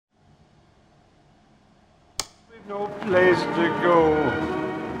No place to go.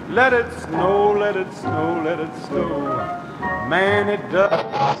 Let it snow, let it snow, let it snow. Man, it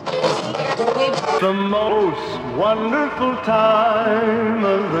does. The most wonderful time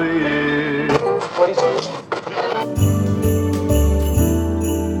of the year.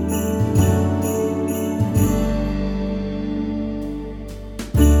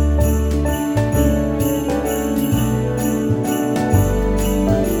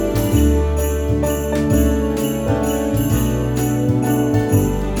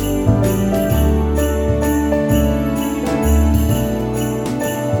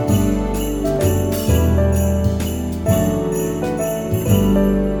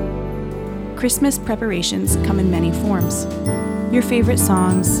 Christmas preparations come in many forms. Your favorite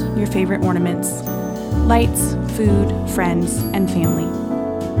songs, your favorite ornaments, lights, food, friends, and family.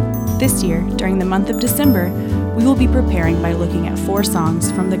 This year, during the month of December, we will be preparing by looking at 4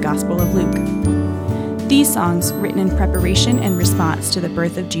 songs from the Gospel of Luke. These songs, written in preparation and response to the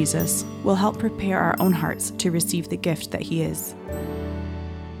birth of Jesus, will help prepare our own hearts to receive the gift that he is.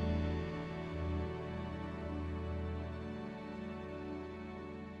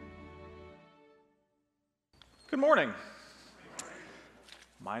 Good morning.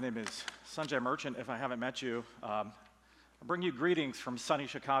 My name is Sanjay Merchant. If I haven't met you, I bring you greetings from sunny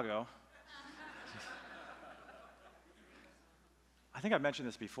Chicago. I think I've mentioned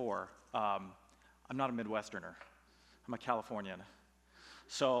this before. I'm not a Midwesterner. I'm a Californian.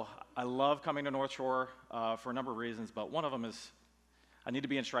 So I love coming to North Shore for a number of reasons, but one of them is I need to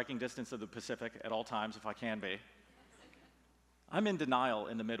be in striking distance of the Pacific at all times if I can be. I'm in denial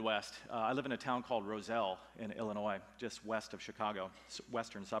in the Midwest. I live in a town called Roselle in Illinois, just west of Chicago,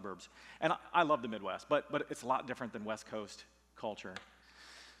 western suburbs. And I love the Midwest, but it's a lot different than West Coast culture.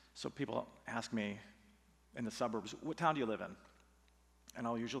 So people ask me in the suburbs, what town do you live in? And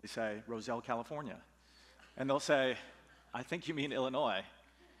I'll usually say, Roselle, California. And they'll say, I think you mean Illinois.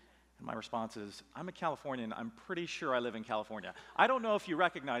 And my response is, I'm a Californian. I'm pretty sure I live in California. I don't know if you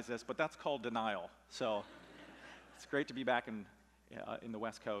recognize this, but that's called denial. So it's great to be back in the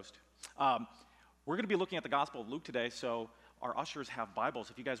West Coast. We're going to be looking at the Gospel of Luke today, so our ushers have Bibles.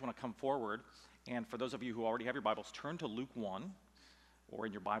 If you guys want to come forward, and for those of you who already have your Bibles, turn to Luke 1, or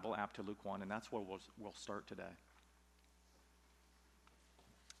in your Bible app to Luke 1, and that's where we'll start today.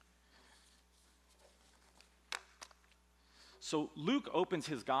 So Luke opens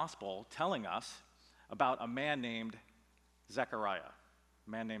his Gospel telling us about a man named Zechariah,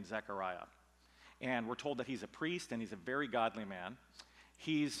 And we're told that he's a priest and he's a very godly man.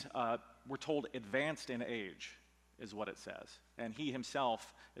 He's, we're told, advanced in age is what it says. And he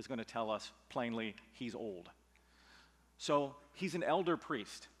himself is going to tell us plainly he's old. So he's an elder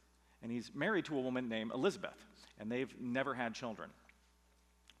priest, and he's married to a woman named Elizabeth, and they've never had children.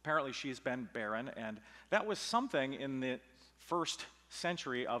 Apparently she's been barren, and that was something in the first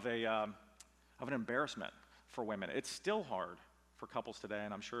century of an embarrassment for women. It's still hard for couples today,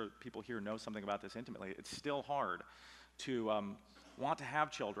 and I'm sure people here know something about this intimately. It's still hard to want to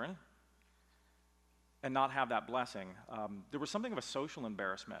have children and not have that blessing. There was something of a social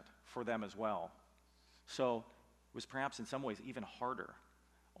embarrassment for them as well. So it was perhaps in some ways even harder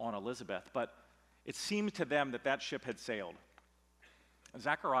on Elizabeth, but it seemed to them that ship had sailed.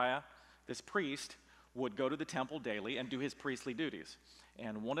 Zechariah, this priest, would go to the temple daily and do his priestly duties.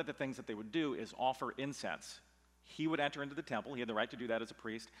 And one of the things that they would do is offer incense. He would enter into the temple. He had the right to do that as a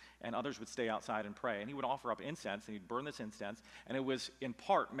priest, and others would stay outside and pray. And he would offer up incense, and he'd burn this incense, and it was in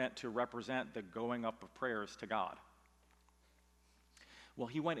part meant to represent the going up of prayers to God. Well,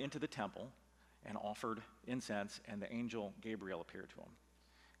 he went into the temple and offered incense, and the angel Gabriel appeared to him.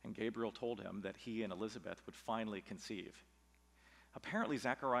 And Gabriel told him that he and Elizabeth would finally conceive. Apparently,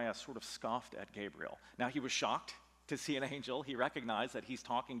 Zechariah sort of scoffed at Gabriel. Now, he was shocked to see an angel. He recognized that he's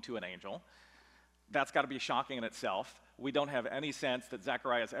talking to an angel. That's got to be shocking in itself. We don't have any sense that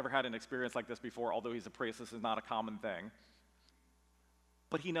Zechariah has ever had an experience like this before, although he's a priest. This is not a common thing.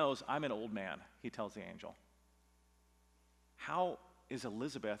 But he knows, I'm an old man, he tells the angel. How is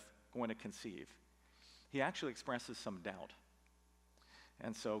Elizabeth going to conceive? He actually expresses some doubt.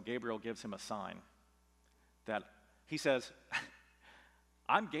 And so Gabriel gives him a sign that he says,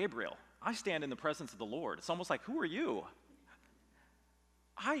 I'm Gabriel. I stand in the presence of the Lord. It's almost like, who are you?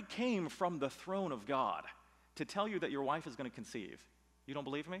 I came from the throne of God to tell you that your wife is going to conceive. You don't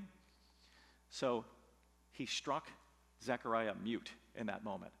believe me? So he struck Zechariah mute in that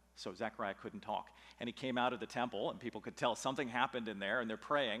moment. So Zechariah couldn't talk. And he came out of the temple, and people could tell something happened in there, and they're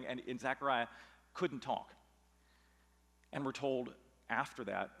praying, and Zechariah couldn't talk. And we're told after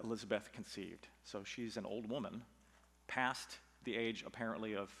that, Elizabeth conceived. So she's an old woman, past the age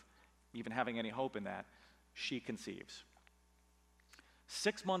apparently of even having any hope in that. she conceives.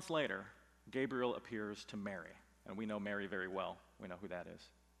 6 months later, Gabriel appears to Mary, and we know Mary very well. We know who that is.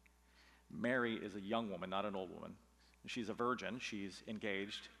 Mary is a young woman, not an old woman. She's a virgin. She's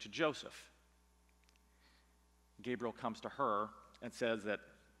engaged to Joseph. Gabriel comes to her and says that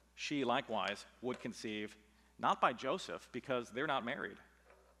she likewise would conceive, not by Joseph, because they're not married.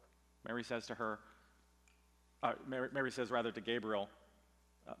 Mary says rather to Gabriel,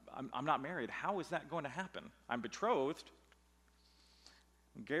 I'm not married. How is that going to happen? I'm betrothed.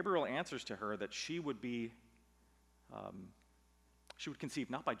 Gabriel answers to her that she would conceive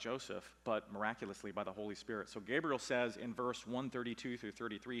not by Joseph, but miraculously by the Holy Spirit. So Gabriel says in verse 132 through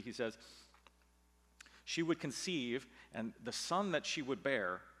 33, he says, she would conceive, and the son that she would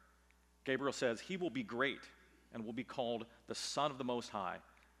bear, Gabriel says, he will be great and will be called the Son of the Most High,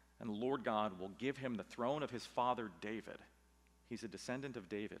 and the Lord God will give him the throne of his father David. He's a descendant of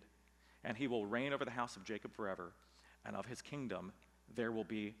David, and he will reign over the house of Jacob forever, and of his kingdom there will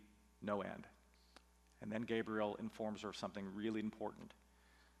be no end. And then Gabriel informs her of something really important.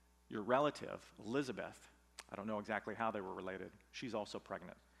 Your relative, Elizabeth, I don't know exactly how they were related, she's also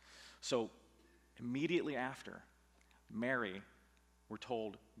pregnant. So immediately after, Mary, we're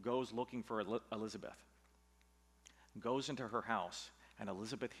told, goes looking for Elizabeth, goes into her house, and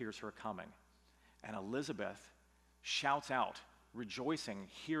Elizabeth hears her coming. And Elizabeth shouts out, rejoicing,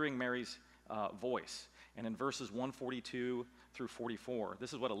 hearing Mary's voice. And in verses 142 through 44,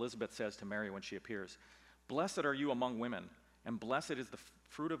 this is what Elizabeth says to Mary when she appears. Blessed are you among women, and blessed is the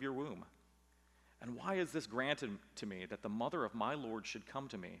fruit of your womb. And why is this granted to me, that the mother of my Lord should come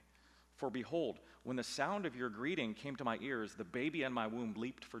to me? For behold, when the sound of your greeting came to my ears, the baby in my womb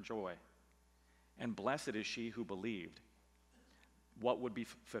leaped for joy. And blessed is she who believed what would be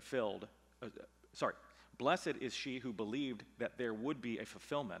fulfilled. Blessed is she who believed that there would be a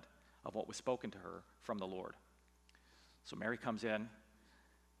fulfillment of what was spoken to her from the Lord. So Mary comes in,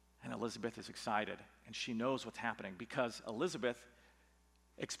 and Elizabeth is excited, and she knows what's happening because Elizabeth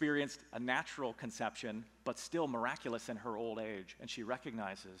experienced a natural conception, but still miraculous in her old age, and she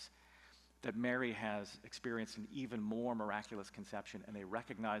recognizes that Mary has experienced an even more miraculous conception, and they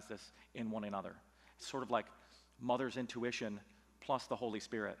recognize this in one another. It's sort of like mother's intuition plus the Holy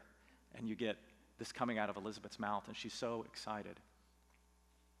Spirit, and you get this coming out of Elizabeth's mouth, and she's so excited.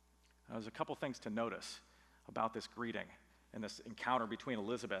 Now, there's a couple things to notice about this greeting and this encounter between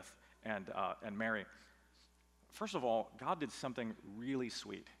Elizabeth and Mary. First of all, God did something really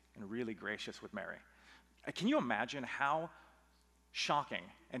sweet and really gracious with Mary. Can you imagine how shocking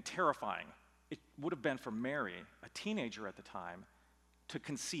and terrifying it would have been for Mary, a teenager at the time, to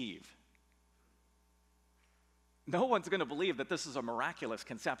conceive? No one's going to believe that this is a miraculous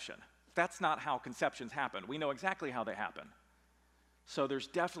conception. That's not how conceptions happen. We know exactly how they happen. So there's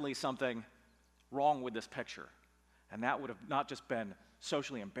definitely something wrong with this picture. And that would have not just been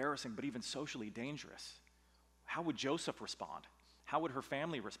socially embarrassing, but even socially dangerous. How would Joseph respond? How would her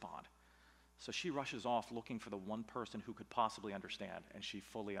family respond? So she rushes off looking for the one person who could possibly understand, and she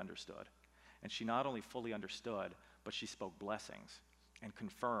fully understood. And she not only fully understood, but she spoke blessings and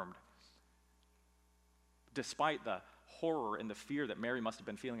confirmed. Despite the horror and the fear that Mary must have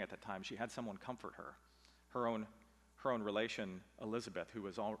been feeling at that time, she had someone comfort her. Her own relation, Elizabeth, who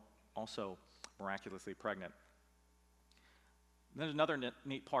was also miraculously pregnant. And there's another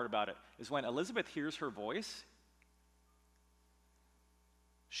neat part about it, is when Elizabeth hears her voice,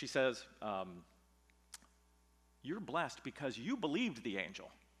 she says, you're blessed because you believed the angel.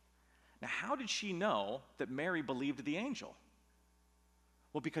 Now, how did she know that Mary believed the angel?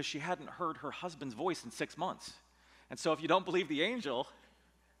 Well, because she hadn't heard her husband's voice in 6 months. And so if you don't believe the angel,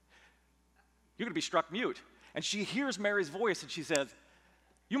 you're going to be struck mute. And she hears Mary's voice and she says,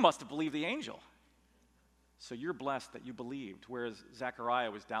 you must have believed the angel. So you're blessed that you believed, whereas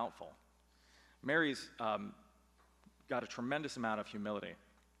Zechariah was doubtful. Mary's got a tremendous amount of humility.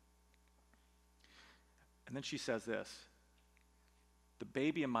 And then she says this, the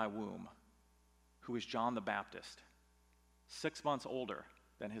baby in my womb, who is John the Baptist, 6 months older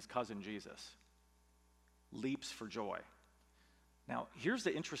than his cousin Jesus, leaps for joy. Now, here's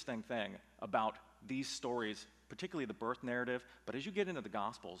the interesting thing about these stories, particularly the birth narrative, but as you get into the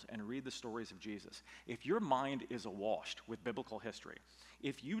Gospels and read the stories of Jesus, if your mind is awash with biblical history,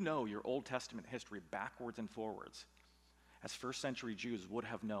 if you know your Old Testament history backwards and forwards, as first century Jews would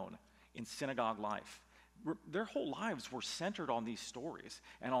have known in synagogue life, their whole lives were centered on these stories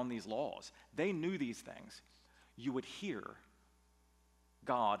and on these laws. They knew these things. You would hear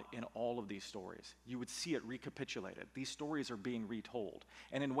God in all of these stories. You would see it recapitulated. These stories are being retold,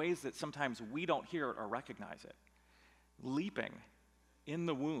 and in ways that sometimes we don't hear it or recognize it. Leaping in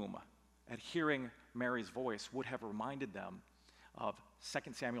the womb at hearing Mary's voice would have reminded them of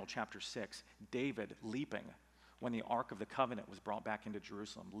 2 Samuel chapter 6, David leaping when the Ark of the Covenant was brought back into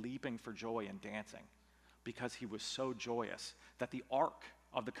Jerusalem, leaping for joy and dancing because he was so joyous that the Ark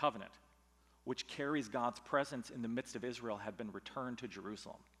of the Covenant, which carries God's presence in the midst of Israel, had been returned to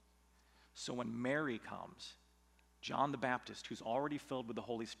Jerusalem. So when Mary comes, John the Baptist, who's already filled with the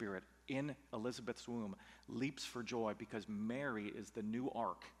Holy Spirit in Elizabeth's womb, leaps for joy because Mary is the new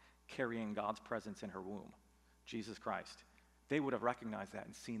ark carrying God's presence in her womb, Jesus Christ. They would have recognized that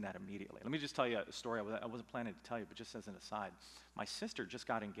and seen that immediately. Let me just tell you a story I wasn't planning to tell you, but just as an aside. My sister just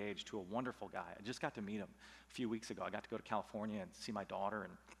got engaged to a wonderful guy. I just got to meet him a few weeks ago. I got to go to California and see my daughter,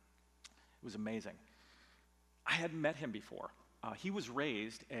 and it was amazing. I hadn't met him before. He was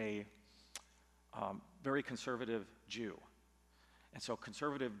raised a very conservative Jew. And so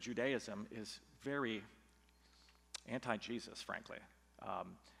conservative Judaism is very anti-Jesus, frankly.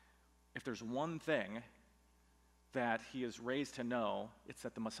 If there's one thing that he is raised to know, it's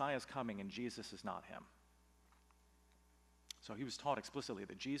that the Messiah is coming and Jesus is not him. So he was taught explicitly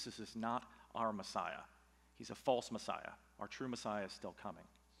that Jesus is not our Messiah. He's a false Messiah. Our true Messiah is still coming.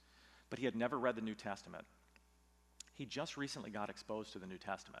 But he had never read the New Testament. He just recently got exposed to the New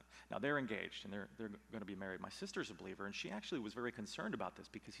Testament. Now, they're engaged, and they're going to be married. My sister's a believer, and she actually was very concerned about this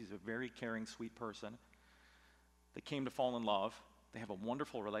because he's a very caring, sweet person. They came to fall in love. They have a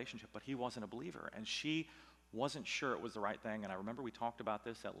wonderful relationship, but he wasn't a believer, and she wasn't sure it was the right thing. And I remember we talked about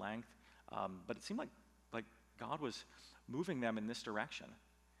this at length, but it seemed like God was moving them in this direction.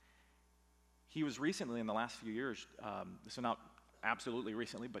 He was recently, in the last few years, so not absolutely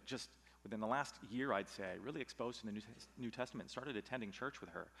recently, but just within the last year, I'd say, really exposed to the New Testament and started attending church with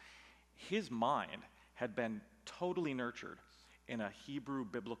her. His mind had been totally nurtured in a Hebrew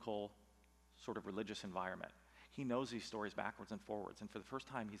biblical sort of religious environment. He knows these stories backwards and forwards, and for the first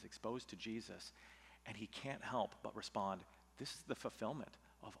time, he's exposed to Jesus, and he can't help but respond, this is the fulfillment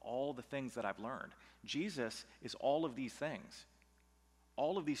of all the things that I've learned. Jesus is all of these things.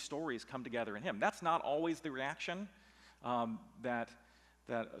 All of these stories come together in him. That's not always the reaction that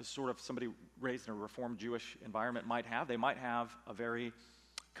sort of somebody raised in a Reformed Jewish environment might have. They might have a very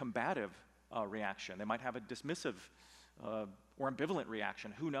combative reaction. They might have a dismissive or ambivalent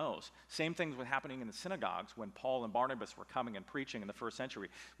reaction. Who knows? Same things were happening in the synagogues when Paul and Barnabas were coming and preaching in the first century.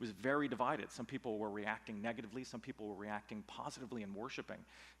 It was very divided. Some people were reacting negatively. Some people were reacting positively and worshiping.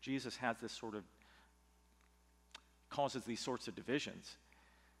 Jesus has this sort of, causes these sorts of divisions.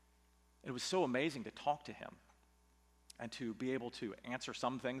 It was so amazing to talk to him and to be able to answer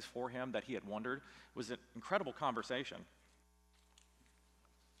some things for him that he had wondered. It was an incredible conversation.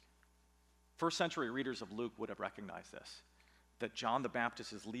 First century readers of Luke would have recognized this, that John the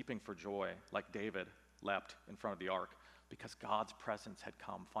Baptist is leaping for joy like David leapt in front of the ark because God's presence had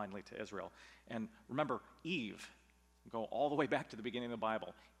come finally to Israel. And remember, Eve, go all the way back to the beginning of the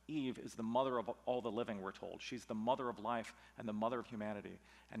Bible, Eve is the mother of all the living, we're told. She's the mother of life and the mother of humanity.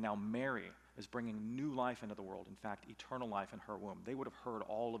 And now Mary is bringing new life into the world, in fact, eternal life in her womb. They would have heard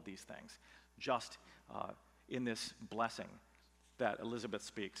all of these things just in this blessing that Elizabeth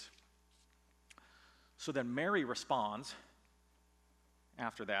speaks. So then Mary responds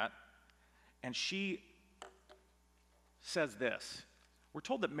after that, and she says this. We're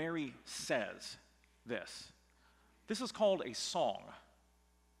told that Mary says this. This is called a song.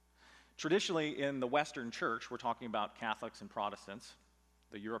 Traditionally, in the Western church, we're talking about Catholics and Protestants,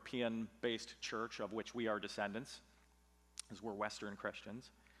 the European-based church of which we are descendants, as we're Western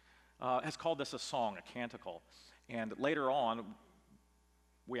Christians, has called this a song, a canticle. And later on,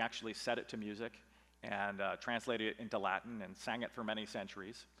 we actually set it to music and translated it into Latin and sang it for many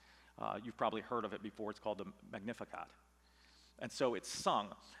centuries. You've probably heard of it before. It's called the Magnificat. And so it's sung.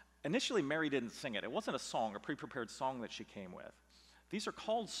 Initially, Mary didn't sing it. It wasn't a song, a pre-prepared song that she came with. These are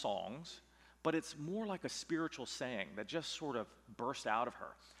called songs, but it's more like a spiritual saying that just sort of burst out of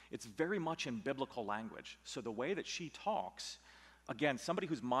her. It's very much in biblical language. So the way that she talks, again, somebody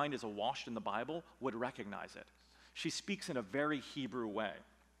whose mind is awash in the Bible would recognize it. She speaks in a very Hebrew way.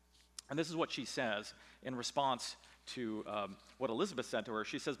 And this is what she says in response to what Elizabeth said to her.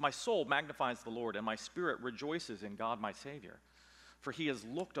 She says, "My soul magnifies the Lord, and my spirit rejoices in God my Savior. For he has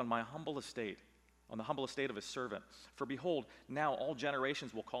looked on my humble estate, on the humble estate of his servant. For behold, now all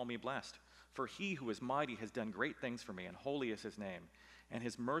generations will call me blessed. For he who is mighty has done great things for me, and holy is his name. And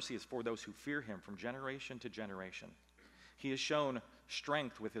his mercy is for those who fear him from generation to generation. He has shown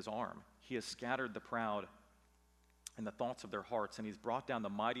strength with his arm. He has scattered the proud in the thoughts of their hearts, and he's brought down the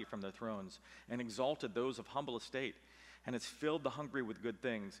mighty from their thrones, and exalted those of humble estate, and has filled the hungry with good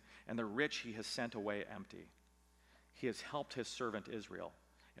things, and the rich he has sent away empty. He has helped his servant Israel,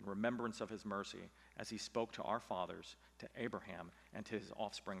 in remembrance of his mercy, as he spoke to our fathers, to Abraham, and to his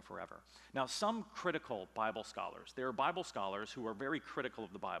offspring forever. Now, some critical Bible scholars, there are Bible scholars who are very critical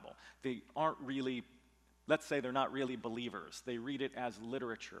of the Bible. They aren't really, let's say they're not really believers. They read it as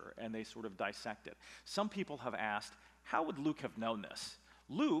literature, and they sort of dissect it. Some people have asked, how would Luke have known this?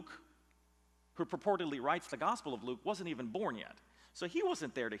 Luke, who purportedly writes the Gospel of Luke, wasn't even born yet. So he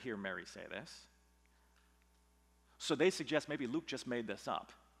wasn't there to hear Mary say this. So they suggest maybe Luke just made this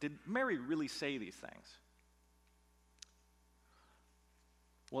up. Did Mary really say these things?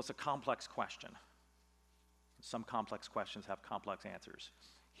 Well, it's a complex question. Some complex questions have complex answers.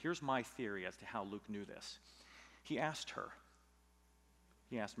 Here's my theory as to how Luke knew this. He asked her.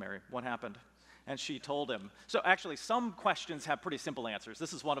 He asked Mary, what happened? And she told him. So actually, some questions have pretty simple answers.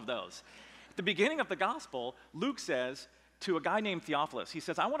 This is one of those. At the beginning of the gospel, Luke says to a guy named Theophilus, he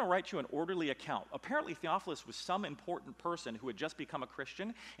says, I want to write you an orderly account. Apparently, Theophilus was some important person who had just become a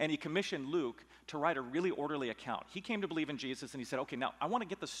Christian, and he commissioned Luke to write a really orderly account. He came to believe in Jesus, and he said, okay, now I want to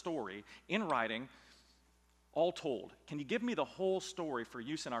get the story in writing, all told. Can you give me the whole story for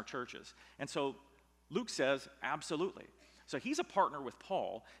use in our churches? And so Luke says, absolutely. So he's a partner with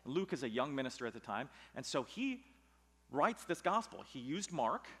Paul. Luke is a young minister at the time, and so he writes this gospel. He used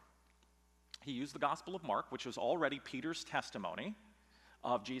Mark. He used the Gospel of Mark, which was already Peter's testimony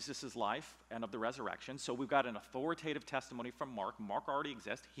of Jesus' life and of the resurrection. So we've got an authoritative testimony from Mark. Mark already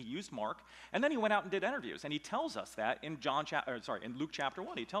exists. He used Mark, and then he went out and did interviews. And he tells us that in Luke chapter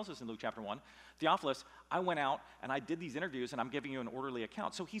 1. He tells us in Luke chapter 1, Theophilus, I went out and I did these interviews, and I'm giving you an orderly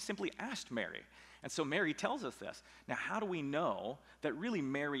account. So he simply asked Mary. And so Mary tells us this. Now, how do we know that really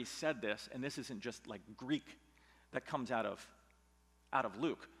Mary said this, and this isn't just like Greek that comes out of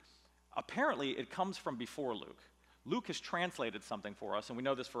Luke? Apparently, it comes from before Luke. Luke has translated something for us, and we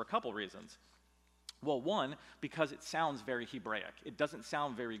know this for a couple reasons. Well, one, because it sounds very Hebraic. It doesn't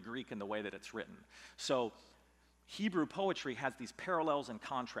sound very Greek in the way that it's written. So Hebrew poetry has these parallels and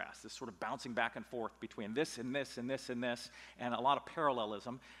contrasts, this sort of bouncing back and forth between this and this and this and this, and a lot of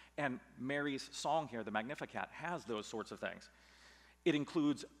parallelism. And Mary's song here, the Magnificat, has those sorts of things. It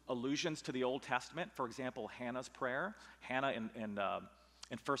includes allusions to the Old Testament. For example, Hannah's prayer. Hannah in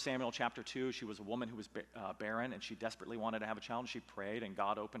 1 Samuel chapter 2, she was a woman who was barren, and she desperately wanted to have a child. She prayed, and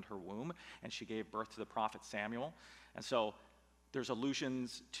God opened her womb, and she gave birth to the prophet Samuel. And so there's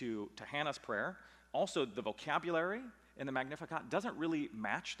allusions to Hannah's prayer. Also, the vocabulary in the Magnificat doesn't really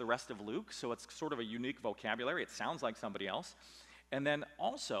match the rest of Luke, so it's sort of a unique vocabulary. It sounds like somebody else. And then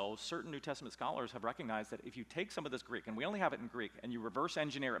also, certain New Testament scholars have recognized that if you take some of this Greek, and we only have it in Greek, and you reverse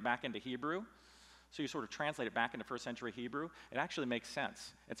engineer it back into Hebrew, so you sort of translate it back into first century Hebrew, it actually makes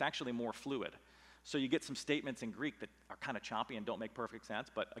sense. It's actually more fluid. So you get some statements in Greek that are kind of choppy and don't make perfect sense,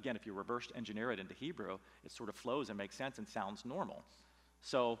 but again, if you reverse engineer it into Hebrew, it sort of flows and makes sense and sounds normal.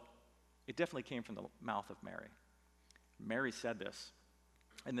 So it definitely came from the mouth of Mary. Mary said this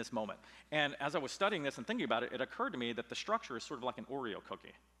in this moment. And as I was studying this and thinking about it, it occurred to me that the structure is sort of like an Oreo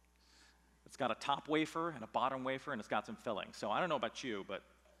cookie. It's got a top wafer and a bottom wafer, and it's got some filling. So I don't know about you, but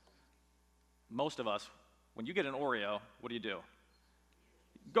most of us, when you get an Oreo, what do?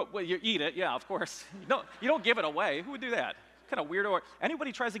 Well, you eat it, yeah, of course. You don't give it away. Who would do that? What kind of weirdo?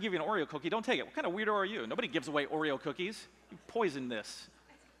 Anybody tries to give you an Oreo cookie, don't take it. What kind of weirdo are you? Nobody gives away Oreo cookies. You poison this.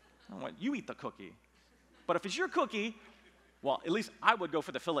 You eat the cookie. But if it's your cookie, well, at least I would go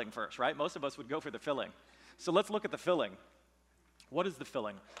for the filling first, right? Most of us would go for the filling. So let's look at the filling. What is the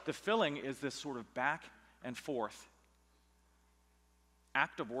filling? The filling is this sort of back and forth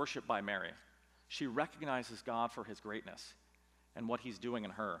act of worship by Mary. She recognizes God for his greatness and what he's doing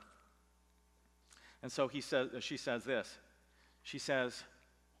in her. And so she says this. She says,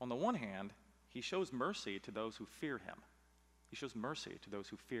 on the one hand, he shows mercy to those who fear him. He shows mercy to those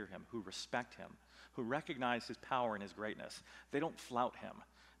who fear him, who respect him, who recognize his power and his greatness. They don't flout him.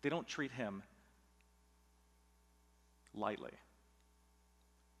 They don't treat him lightly.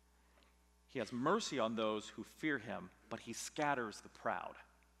 He has mercy on those who fear him, but he scatters the proud.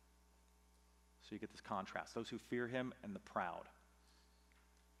 So you get this contrast, those who fear him and the proud.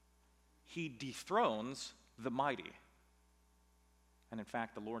 He dethrones the mighty. And in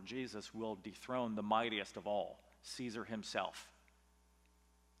fact, the Lord Jesus will dethrone the mightiest of all, Caesar himself.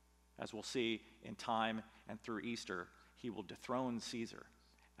 As we'll see in time and through Easter, he will dethrone Caesar,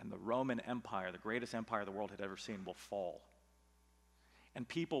 and the Roman Empire, the greatest empire the world had ever seen, will fall. And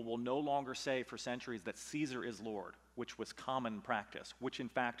people will no longer say for centuries that Caesar is Lord, which was common practice, which in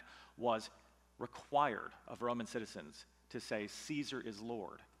fact was required of Roman citizens to say Caesar is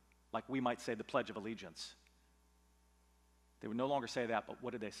Lord, like we might say the Pledge of Allegiance. They would no longer say that, but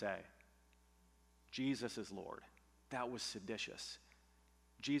what did they say? Jesus is Lord. That was seditious.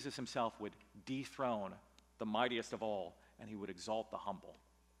 Jesus himself would dethrone the mightiest of all, and he would exalt the humble.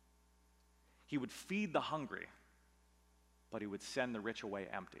 He would feed the hungry, but he would send the rich away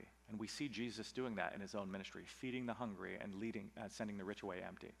empty. And we see Jesus doing that in his own ministry, feeding the hungry and sending the rich away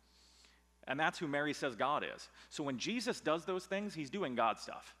empty. And that's who Mary says God is. So when Jesus does those things, he's doing God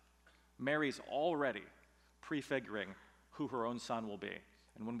stuff. Mary's already prefiguring who her own son will be.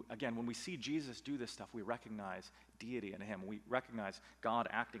 And when we see Jesus do this stuff, we recognize deity in him. We recognize God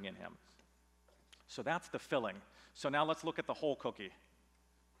acting in him. So that's the filling. So now let's look at the whole cookie.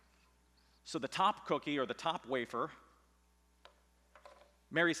 So the top cookie, or the top wafer,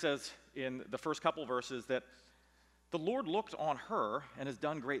 Mary says in the first couple verses that the Lord looked on her and has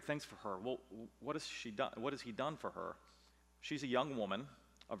done great things for her. Well, what has she done? What has he done for her? She's a young woman,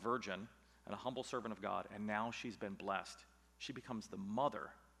 a virgin, and a humble servant of God, and now she's been blessed. She becomes the mother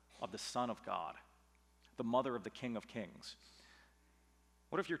of the Son of God, the mother of the King of Kings.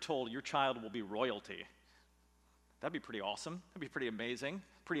 What if you're told your child will be royalty? That'd be pretty awesome. That'd be pretty amazing,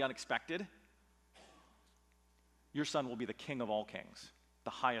 pretty unexpected. Your son will be the King of all kings, the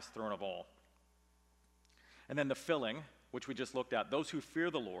highest throne of all. And then the filling, which we just looked at, those who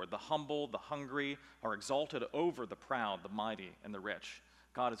fear the Lord, the humble, the hungry, are exalted over the proud, the mighty, and the rich.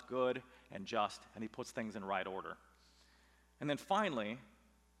 God is good and just, and he puts things in right order. And then finally,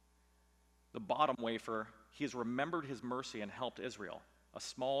 the bottom wafer, he has remembered his mercy and helped Israel. A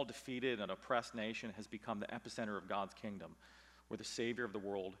small, defeated, and oppressed nation has become the epicenter of God's kingdom, where the Savior of the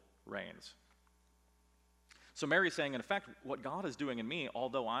world reigns. So Mary's saying, in effect, what God is doing in me,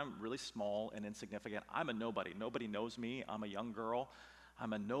 although I'm really small and insignificant, I'm a nobody. Nobody knows me. I'm a young girl.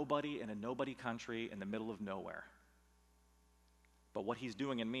 I'm a nobody in a nobody country in the middle of nowhere. But what he's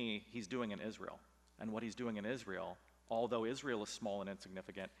doing in me, he's doing in Israel. And what he's doing in Israel, although Israel is small and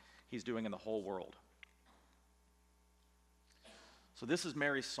insignificant, he's doing in the whole world. So this is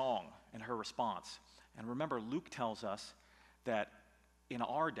Mary's song and her response. And remember, Luke tells us that in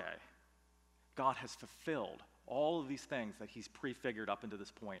our day, God has fulfilled all of these things that he's prefigured up into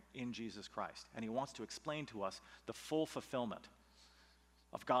this point in Jesus Christ. And he wants to explain to us the full fulfillment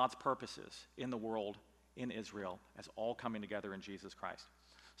of God's purposes in the world, in Israel, as all coming together in Jesus Christ.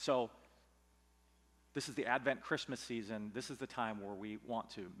 So this is the Advent Christmas season. This is the time where we want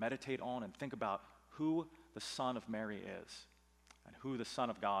to meditate on and think about who the Son of Mary is and who the Son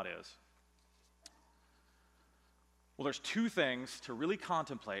of God is. Well, there's two things to really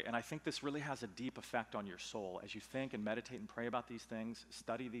contemplate, and I think this really has a deep effect on your soul as you think and meditate and pray about these things,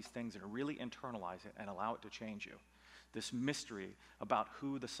 study these things, and really internalize it and allow it to change you. This mystery about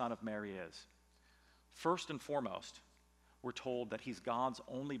who the Son of Mary is. First and foremost, we're told that he's God's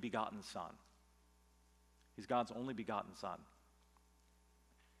only begotten Son. He's God's only begotten Son.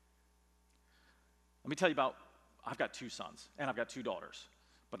 Let me tell you about, I've got 2 sons, and I've got 2 daughters.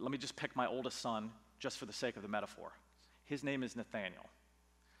 But let me just pick my oldest son just for the sake of the metaphor. His name is Nathaniel.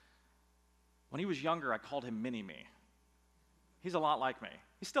 When he was younger, I called him Mini-Me. He's a lot like me.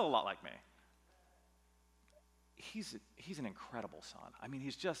 He's still a lot like me. He's an incredible son. I mean,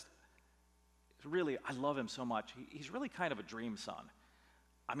 he's just, really, I love him so much. He's really kind of a dream son.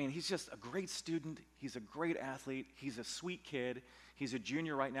 I mean, he's just a great student. He's a great athlete. He's a sweet kid. He's a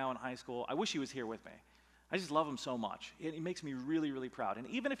junior right now in high school. I wish he was here with me. I just love him so much. It makes me really, really proud. And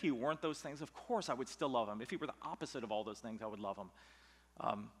even if he weren't those things, of course I would still love him. If he were the opposite of all those things, I would love him.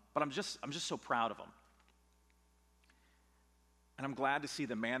 But I'm just so proud of him. And I'm glad to see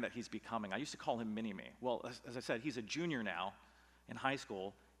the man that he's becoming. I used to call him Mini-Me. Well, as I said, he's a junior now in high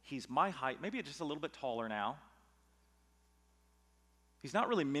school. He's my height, maybe just a little bit taller now. He's not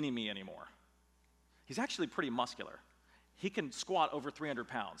really Mini-Me anymore. He's actually pretty muscular. He can squat over 300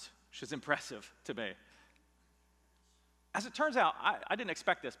 pounds, which is impressive to me. As it turns out, I didn't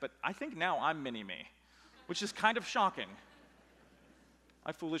expect this, but I think now I'm Mini-Me, which is kind of shocking.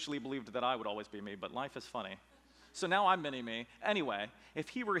 I foolishly believed that I would always be me, but life is funny. So now I'm Mini-Me. Anyway, if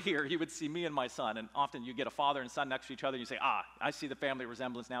he were here, he would see me and my son, and often you get a father and son next to each other, and you say, I see the family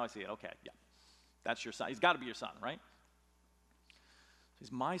resemblance now, I see it. Okay, yeah, that's your son. He's got to be your son, right?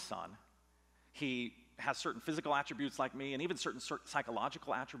 He's my son. He has certain physical attributes like me, and even certain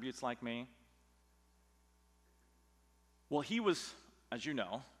psychological attributes like me. Well, he was, as you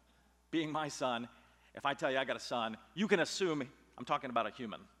know, being my son. If I tell you I got a son, you can assume I'm talking about a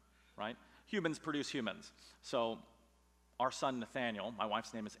human, right? Humans produce humans. So our son Nathaniel, my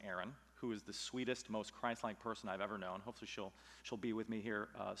wife's name is Erin, who is the sweetest, most Christ-like person I've ever known. Hopefully she'll be with me here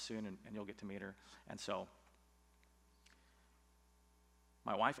soon, and you'll get to meet her. And so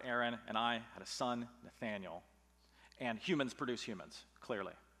my wife Erin and I had a son, Nathaniel, and humans produce humans,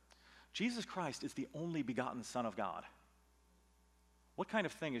 clearly. Jesus Christ is the only begotten Son of God. What kind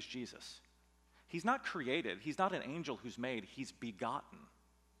of thing is Jesus? He's not created. He's not an angel who's made. He's begotten.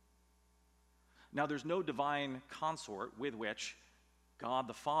 Now, there's no divine consort with which God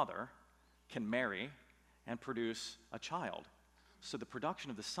the Father can marry and produce a child. So the production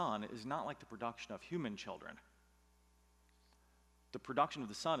of the Son is not like the production of human children. The production of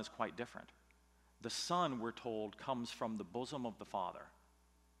the Son is quite different. The Son, we're told, comes from the bosom of the Father,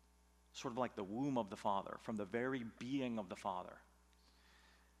 sort of like the womb of the Father, from the very being of the Father.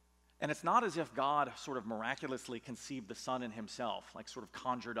 And it's not as if God sort of miraculously conceived the Son in himself, like sort of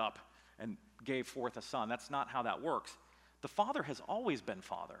conjured up and gave forth a Son. That's not how that works. The Father has always been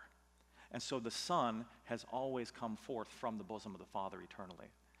Father. And so the Son has always come forth from the bosom of the Father eternally.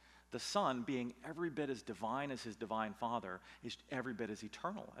 The Son, being every bit as divine as his divine Father, is every bit as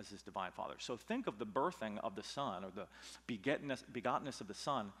eternal as his divine Father. So think of the birthing of the Son, or the begottenness of the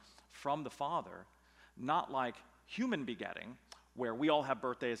Son from the Father, not like human begetting, where we all have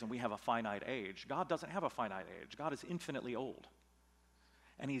birthdays and we have a finite age. God doesn't have a finite age. God is infinitely old.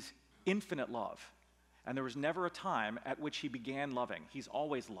 And he's infinite love. And there was never a time at which he began loving. He's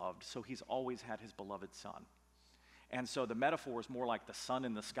always loved, so he's always had his beloved Son. And so the metaphor is more like the sun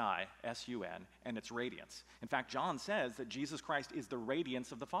in the sky, S-U-N, and its radiance. In fact, John says that Jesus Christ is the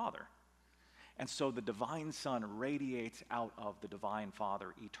radiance of the Father. And so the divine Son radiates out of the divine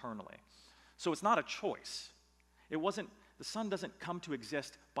Father eternally. So it's not a choice. The Son doesn't come to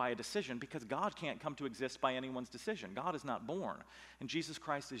exist by a decision, because God can't come to exist by anyone's decision. God is not born. And Jesus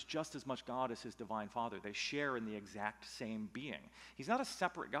Christ is just as much God as his divine Father. They share in the exact same being. He's not a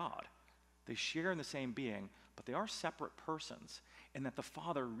separate God. They share in the same being, but they are separate persons, in that the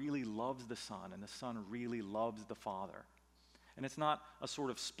Father really loves the Son and the Son really loves the Father. And it's not a sort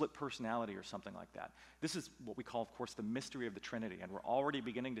of split personality or something like that. This is what we call, of course, the mystery of the Trinity, and we're already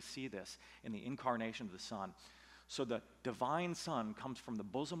beginning to see this in the incarnation of the Son. So the divine Son comes from the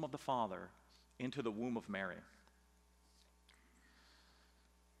bosom of the Father into the womb of Mary.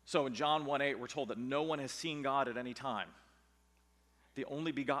 So in John 1:8, we're told that no one has seen God at any time. The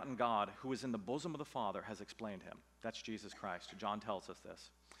only begotten God who is in the bosom of the Father has explained him. That's Jesus Christ. John tells us this.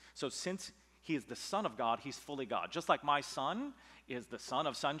 So since he is the Son of God, he's fully God. Just like my son is the son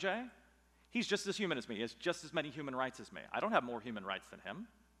of Sanjay, he's just as human as me. He has just as many human rights as me. I don't have more human rights than him.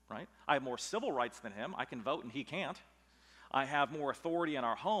 Right? I have more civil rights than him. I can vote and he can't. I have more authority in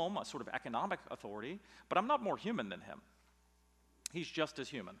our home, a sort of economic authority, but I'm not more human than him. He's just as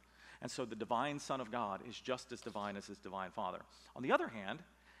human. And so the divine Son of God is just as divine as his divine Father. On the other hand,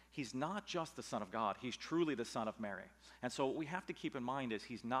 he's not just the Son of God. He's truly the Son of Mary. And so what we have to keep in mind is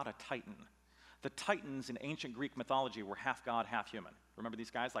he's not a Titan. The Titans in ancient Greek mythology were half God, half human. Remember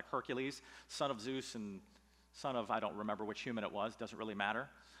these guys like Hercules, son of Zeus and son of, I don't remember which human it was, doesn't really matter.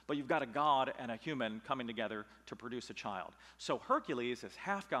 But you've got a God and a human coming together to produce a child. So Hercules is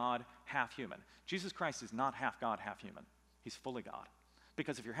half God, half human. Jesus Christ is not half God, half human. He's fully God.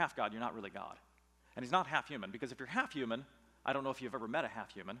 Because if you're half God, you're not really God. And he's not half human, because if you're half human, I don't know if you've ever met a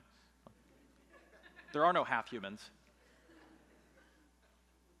half human. There are no half humans.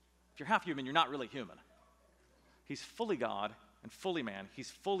 If you're half human, you're not really human. He's fully God and fully man.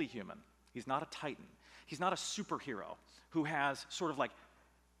 He's fully human. He's not a Titan. He's not a superhero who has sort of like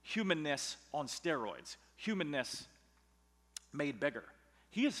humanness on steroids, humanness made bigger.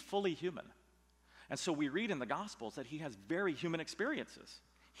 He is fully human. And so we read in the Gospels that he has very human experiences.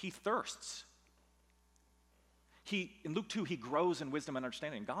 He thirsts. In Luke 2, he grows in wisdom and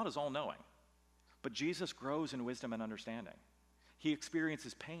understanding. God is all-knowing. But Jesus grows in wisdom and understanding. He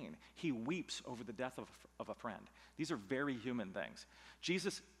experiences pain. He weeps over the death of a friend. These are very human things.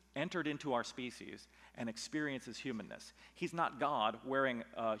 Jesus entered into our species and experiences humanness. He's not God wearing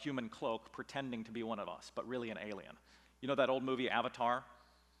a human cloak pretending to be one of us, but really an alien. You know that old movie Avatar?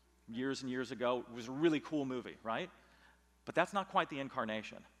 Years and years ago. It was a really cool movie, right? But that's not quite the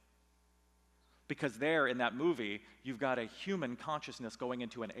incarnation. Because there in that movie, you've got a human consciousness going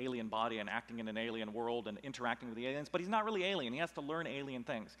into an alien body and acting in an alien world and interacting with the aliens, but he's not really alien. He has to learn alien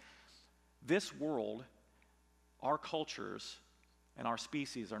things. This world, our cultures, and our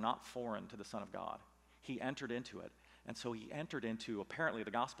species are not foreign to the Son of God. He entered into it. And so he entered into, apparently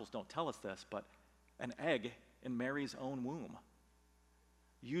the Gospels don't tell us this, but an egg in Mary's own womb,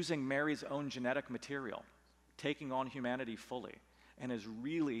 using Mary's own genetic material, taking on humanity fully, and is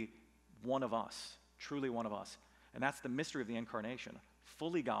really one of us, truly one of us. And that's the mystery of the incarnation,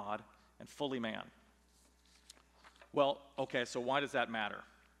 fully God and fully man. Well, okay, so why does that matter?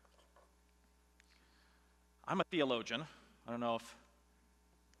 I'm a theologian. I don't know if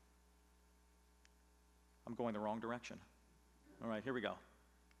I'm going the wrong direction. All right, here we go.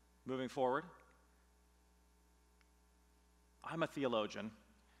 Moving forward. I'm a theologian.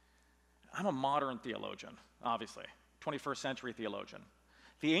 I'm a modern theologian, obviously, 21st century theologian.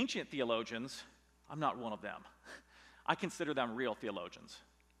 The ancient theologians, I'm not one of them. I consider them real theologians.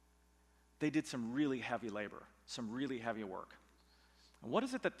 They did some really heavy labor, some really heavy work. And what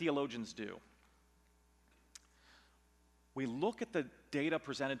is it that theologians do? We look at the data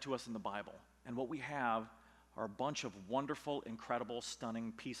presented to us in the Bible, and what we have are a bunch of wonderful, incredible,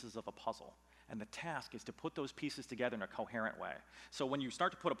 stunning pieces of a puzzle. And the task is to put those pieces together in a coherent way. So when you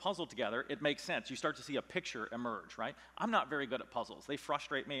start to put a puzzle together, it makes sense. You start to see a picture emerge, right? I'm not very good at puzzles. They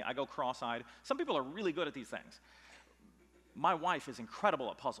frustrate me. I go cross-eyed. Some people are really good at these things. My wife is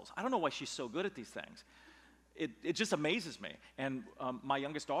incredible at puzzles. I don't know why she's so good at these things. It just amazes me. And my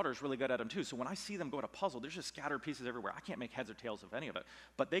youngest daughter is really good at them too. So when I see them go at a puzzle, there's just scattered pieces everywhere. I can't make heads or tails of any of it.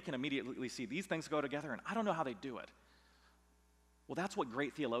 But they can immediately see these things go together, and I don't know how they do it. Well, that's what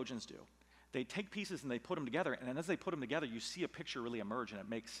great theologians do. They take pieces and they put them together, and then as they put them together, you see a picture really emerge, and it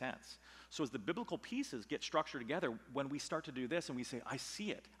makes sense. So as the biblical pieces get structured together, when we start to do this and we say, I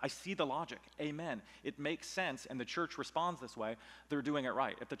see it, I see the logic, amen, it makes sense, and the church responds this way, they're doing it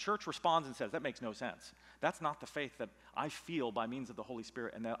right. If the church responds and says, that makes no sense, that's not the faith that I feel by means of the Holy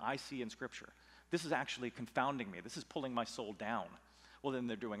Spirit and that I see in Scripture. This is actually confounding me. This is pulling my soul down. Well, then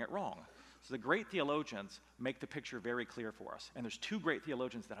they're doing it wrong. So the great theologians make the picture very clear for us. And there's two great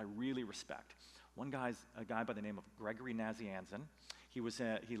theologians that I really respect. One guy's a guy by the name of Gregory Nazianzen. He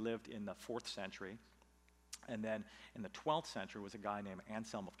lived in the 4th century. And then in the 12th century was a guy named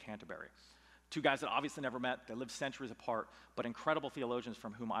Anselm of Canterbury. Two guys that obviously never met. They lived centuries apart, but incredible theologians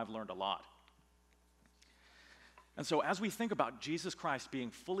from whom I've learned a lot. And so as we think about Jesus Christ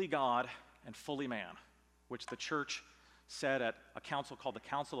being fully God and fully man, which the church said at a council called the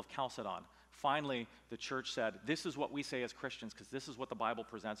Council of Chalcedon. Finally, the church said, this is what we say as Christians because this is what the Bible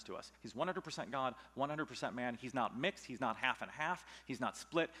presents to us. He's 100% God, 100% man. He's not mixed. He's not half and half. He's not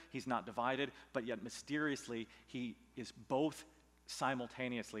split. He's not divided. But yet mysteriously, he is both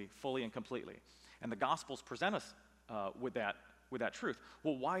simultaneously, fully and completely. And the Gospels present us with that truth.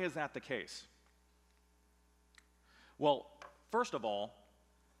 Well, why is that the case? Well, first of all,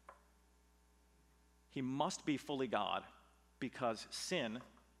 he must be fully God because sin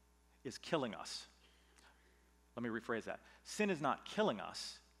is killing us. Let me rephrase that. Sin is not killing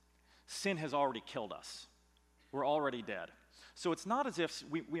us. Sin has already killed us. We're already dead. So it's not as if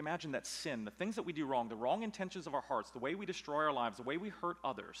we imagine that sin, the things that we do wrong, the wrong intentions of our hearts, the way we destroy our lives, the way we hurt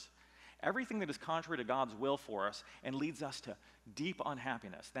others, everything that is contrary to God's will for us and leads us to deep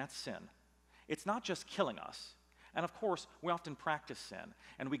unhappiness, that's sin. It's not just killing us. And of course, we often practice sin,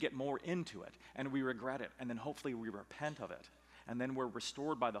 and we get more into it, and we regret it, and then hopefully we repent of it, and then we're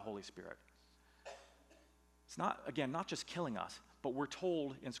restored by the Holy Spirit. It's not, again, not just killing us, but we're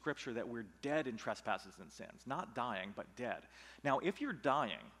told in Scripture that we're dead in trespasses and sins, not dying, but dead. Now, if you're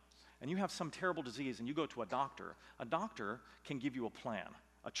dying, and you have some terrible disease, and you go to a doctor can give you a plan,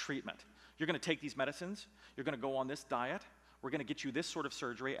 a treatment. You're going to take these medicines, you're going to go on this diet, we're going to get you this sort of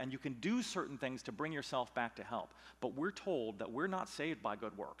surgery, and you can do certain things to bring yourself back to health. But we're told that we're not saved by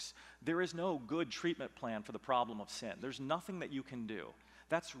good works. There is no good treatment plan for the problem of sin. There's nothing that you can do.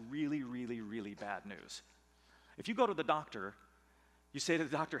 That's really, really, really bad news. If you go to the doctor, you say to the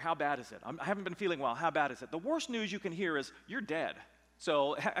doctor, how bad is it? I haven't been feeling well. How bad is it? The worst news you can hear is, you're dead.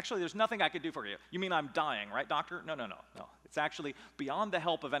 So actually, there's nothing I could do for you. You mean I'm dying, right, doctor? No. It's actually beyond the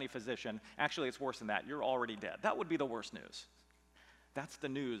help of any physician. Actually, it's worse than that. You're already dead. That would be the worst news. That's the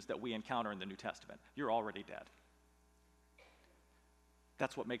news that we encounter in the New Testament. You're already dead.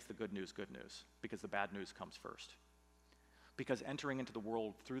 That's what makes the good news, because the bad news comes first. Because entering into the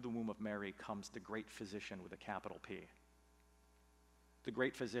world through the womb of Mary comes the great physician with a capital P. The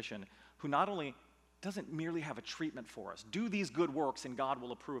great physician who not only doesn't merely have a treatment for us. Do these good works and God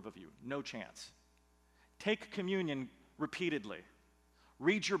will approve of you. No chance. Take communion repeatedly.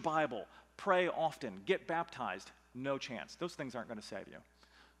 Read your Bible. Pray often. Get baptized. No chance. Those things aren't going to save you.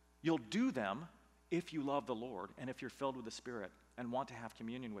 You'll do them if you love the Lord and if you're filled with the Spirit and want to have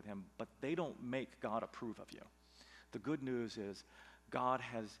communion with Him, but they don't make God approve of you. The good news is God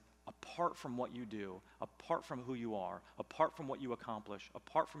has, apart from what you do, apart from who you are, apart from what you accomplish,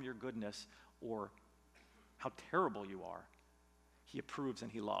 apart from your goodness or how terrible you are, He approves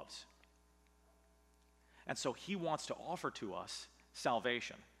and He loves. And so He wants to offer to us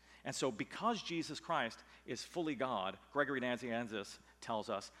salvation. And so because Jesus Christ is fully God, Gregory Nazianzus tells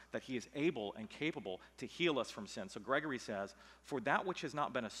us that He is able and capable to heal us from sin. So Gregory says, for that which has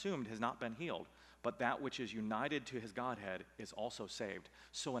not been assumed has not been healed, but that which is united to his Godhead is also saved.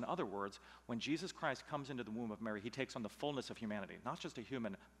 So in other words, when Jesus Christ comes into the womb of Mary, he takes on the fullness of humanity, not just a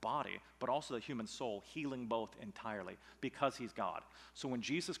human body, but also the human soul, healing both entirely because he's God. So when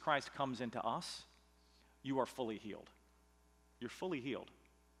Jesus Christ comes into us, you are fully healed. You're fully healed.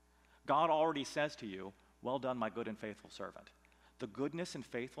 God already says to you, well done, my good and faithful servant. The goodness and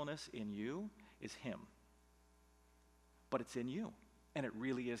faithfulness in you is him. But it's in you, and it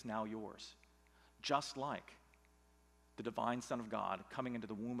really is now yours. Just like the divine Son of God coming into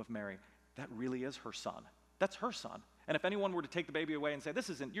the womb of Mary, that really is her son. That's her son. And if anyone were to take the baby away and say,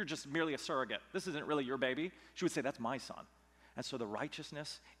 you're just merely a surrogate, this isn't really your baby, she would say, that's my son. And so the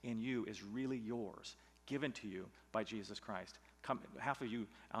righteousness in you is really yours, given to you by Jesus Christ. Half of you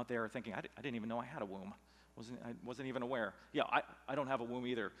out there are thinking, I didn't even know I had a womb. I wasn't even aware. Yeah, I don't have a womb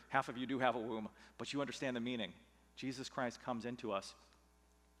either. Half of you do have a womb, but you understand the meaning. Jesus Christ comes into us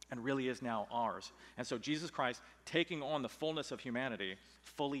and really is now ours. And so Jesus Christ, taking on the fullness of humanity,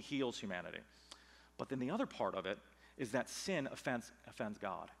 fully heals humanity. But then the other part of it is that sin offends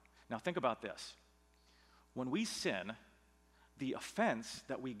God. Now think about this. When we sin, the offense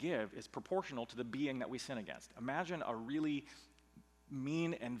that we give is proportional to the being that we sin against. Imagine a really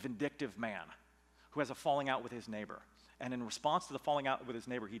mean and vindictive man who has a falling out with his neighbor. And in response to the falling out with his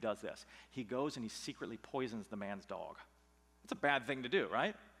neighbor, he does this. He goes and he secretly poisons the man's dog. That's a bad thing to do,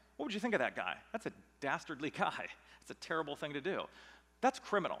 right? What would you think of that guy? That's a dastardly guy. It's a terrible thing to do. That's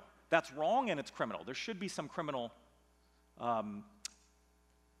criminal. That's wrong and it's criminal. There should be some criminal, we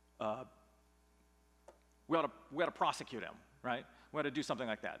ought to prosecute him, right? We ought to do something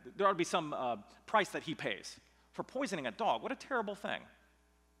like that. There ought to be some price that he pays for poisoning a dog. What a terrible thing.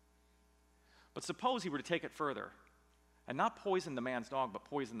 But suppose he were to take it further and not poison the man's dog, but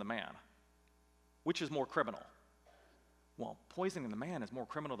poison the man. Which is more criminal? Well, poisoning the man is more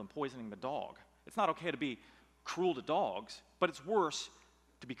criminal than poisoning the dog. It's not okay to be cruel to dogs, but it's worse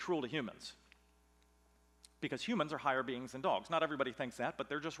to be cruel to humans. Because humans are higher beings than dogs. Not everybody thinks that, but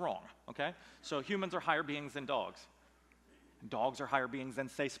they're just wrong, okay? So humans are higher beings than dogs. Dogs are higher beings than,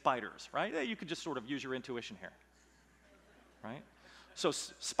 say, spiders, right? You could just sort of use your intuition here, right? So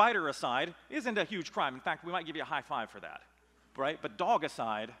spider aside isn't a huge crime. In fact, we might give you a high five for that, right? But dog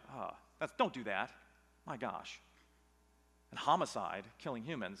aside, don't do that. My gosh. And homicide, killing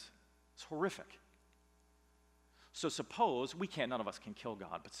humans, is horrific. So suppose, none of us can kill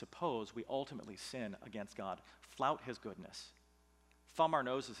God, but suppose we ultimately sin against God, flout his goodness, thumb our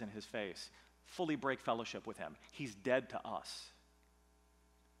noses in his face, fully break fellowship with him. He's dead to us.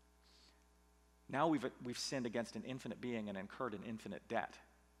 Now we've sinned against an infinite being and incurred an infinite debt.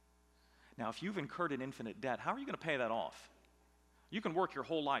 Now, if you've incurred an infinite debt, how are you going to pay that off? You can work your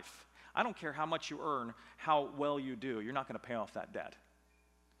whole life. I don't care how much you earn, how well you do, you're not going to pay off that debt.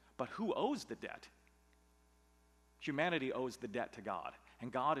 But who owes the debt? Humanity owes the debt to God,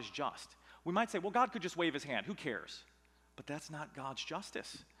 and God is just. We might say, well, God could just wave his hand. Who cares? But that's not God's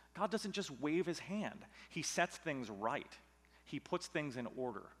justice. God doesn't just wave his hand. He sets things right. He puts things in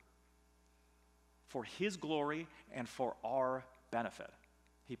order for his glory and for our benefit.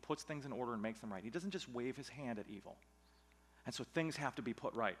 He puts things in order and makes them right. He doesn't just wave his hand at evil. And so things have to be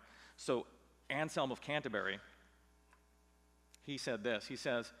put right. So Anselm of Canterbury, he said this. He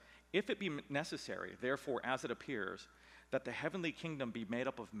says, if it be necessary, therefore, as it appears, that the heavenly kingdom be made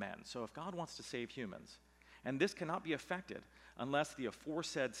up of men. So if God wants to save humans, and this cannot be effected unless the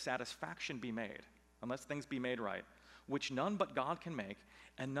aforesaid satisfaction be made, unless things be made right, which none but God can make,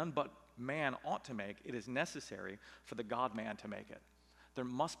 and none but man ought to make, it is necessary for the God-man to make it. There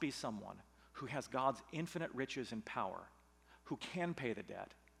must be someone who has God's infinite riches and power, who can pay the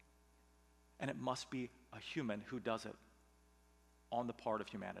debt, and it must be a human who does it on the part of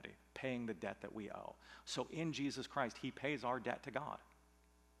humanity, paying the debt that we owe. So in Jesus Christ, he pays our debt to God.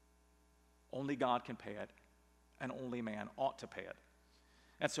 Only God can pay it, and only man ought to pay it.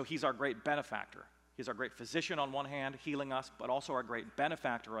 And so he's our great benefactor. He's our great physician on one hand, healing us, but also our great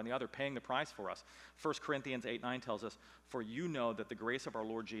benefactor on the other, paying the price for us. 1 Corinthians 8:9 tells us, for you know the grace of our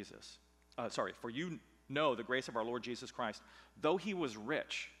Lord Jesus Christ, though he was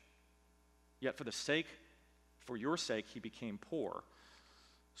rich, yet for your sake he became poor,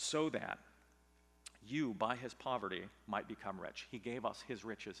 so that you by his poverty might become rich. He gave us his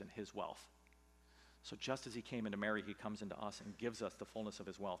riches and his wealth. So just as he came into Mary, he comes into us and gives us the fullness of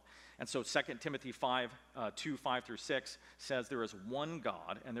his wealth. And so 2 Timothy 2:5-6 says there is one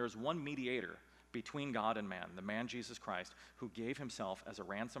God and there is one mediator between God and man, the man Jesus Christ, who gave himself as a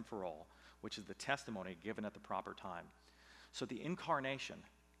ransom for all, which is the testimony given at the proper time. So the incarnation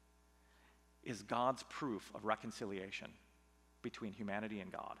is God's proof of reconciliation between humanity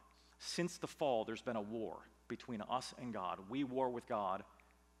and God. Since the fall, there's been a war between us and God. We war with God,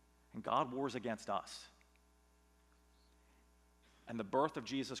 and God wars against us. And the birth of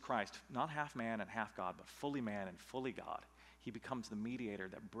Jesus Christ, not half man and half God, but fully man and fully God, he becomes the mediator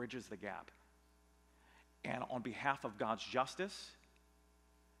that bridges the gap. And on behalf of God's justice,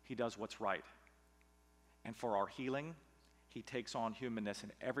 he does what's right. And for our healing, he takes on humanness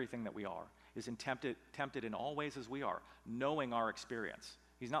in everything that we are, is tempted in all ways as we are, knowing our experience.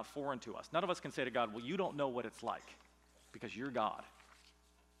 He's not foreign to us. None of us can say to God, well, you don't know what it's like because you're God.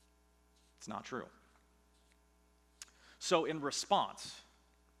 It's not true. So in response,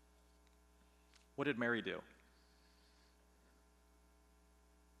 what did Mary do?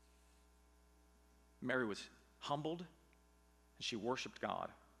 Mary was humbled, and she worshiped God.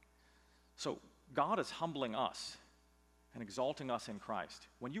 So God is humbling us and exalting us in Christ.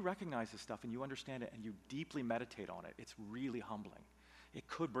 When you recognize this stuff and you understand it and you deeply meditate on it, it's really humbling. It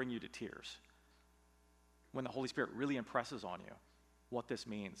could bring you to tears when the Holy Spirit really impresses on you what this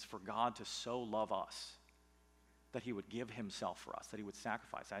means for God to so love us that he would give himself for us, that he would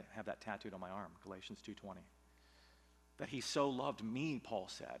sacrifice. I have that tattooed on my arm, Galatians 2:20. That he so loved me, Paul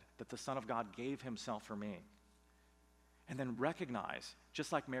said, that the Son of God gave himself for me. And then recognize,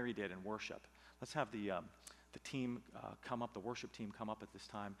 just like Mary did in worship. Let's have the team come up, the worship team come up at this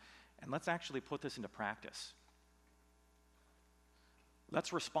time, and let's actually put this into practice.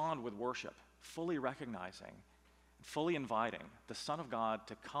 Let's respond with worship, fully recognizing, fully inviting the Son of God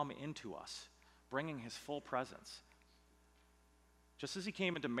to come into us, bringing his full presence. Just as he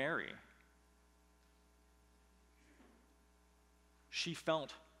came into Mary, she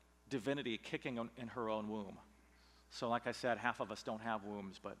felt divinity kicking in her own womb. So like I said, half of us don't have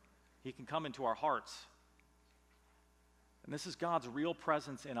wombs, but he can come into our hearts. And this is God's real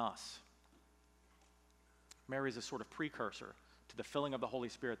presence in us. Mary is a sort of precursor to the filling of the Holy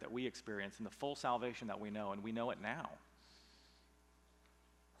Spirit that we experience and the full salvation that we know, and we know it now.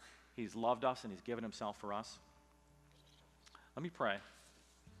 He's loved us and he's given himself for us. Let me pray.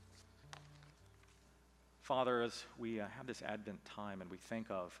 Father, as we have this Advent time and we think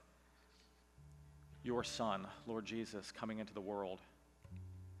of your Son, Lord Jesus, coming into the world,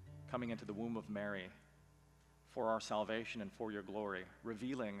 coming into the womb of Mary for our salvation and for your glory,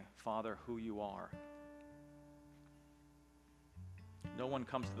 revealing, Father, who you are. No one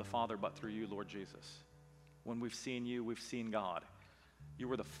comes to the Father but through you, Lord Jesus. When we've seen you, we've seen God. You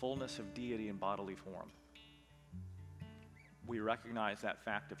were the fullness of deity in bodily form. We recognize that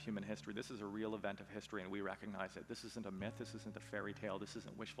fact of human history. This is a real event of history, and we recognize it. This isn't a myth. This isn't a fairy tale. This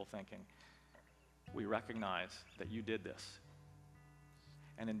isn't wishful thinking. We recognize that you did this.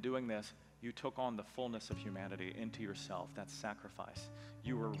 And in doing this, you took on the fullness of humanity into yourself. That's sacrifice.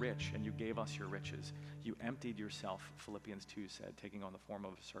 You were rich, and you gave us your riches. You emptied yourself, Philippians 2 said, taking on the form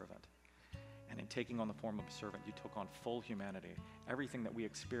of a servant. And in taking on the form of a servant, you took on full humanity. Everything that we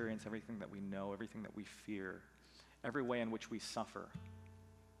experience, everything that we know, everything that we fear, every way in which we suffer,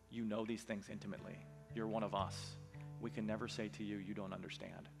 you know these things intimately. You're one of us. We can never say to you, you don't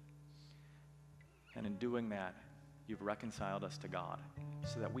understand. And in doing that, you've reconciled us to God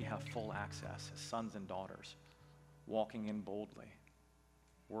so that we have full access as sons and daughters, walking in boldly,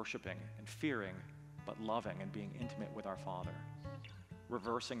 worshiping and fearing, but loving and being intimate with our Father,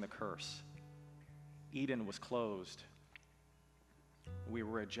 reversing the curse. Eden was closed. We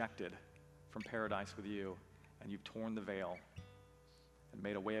were ejected from paradise with you, and you've torn the veil and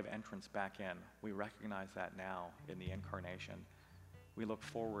made a way of entrance back in. We recognize that now in the incarnation. We look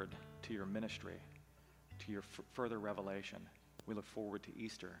forward to your ministry, to your further revelation. We look forward to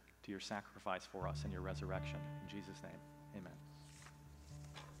Easter, to your sacrifice for us and your resurrection. In Jesus' name, amen.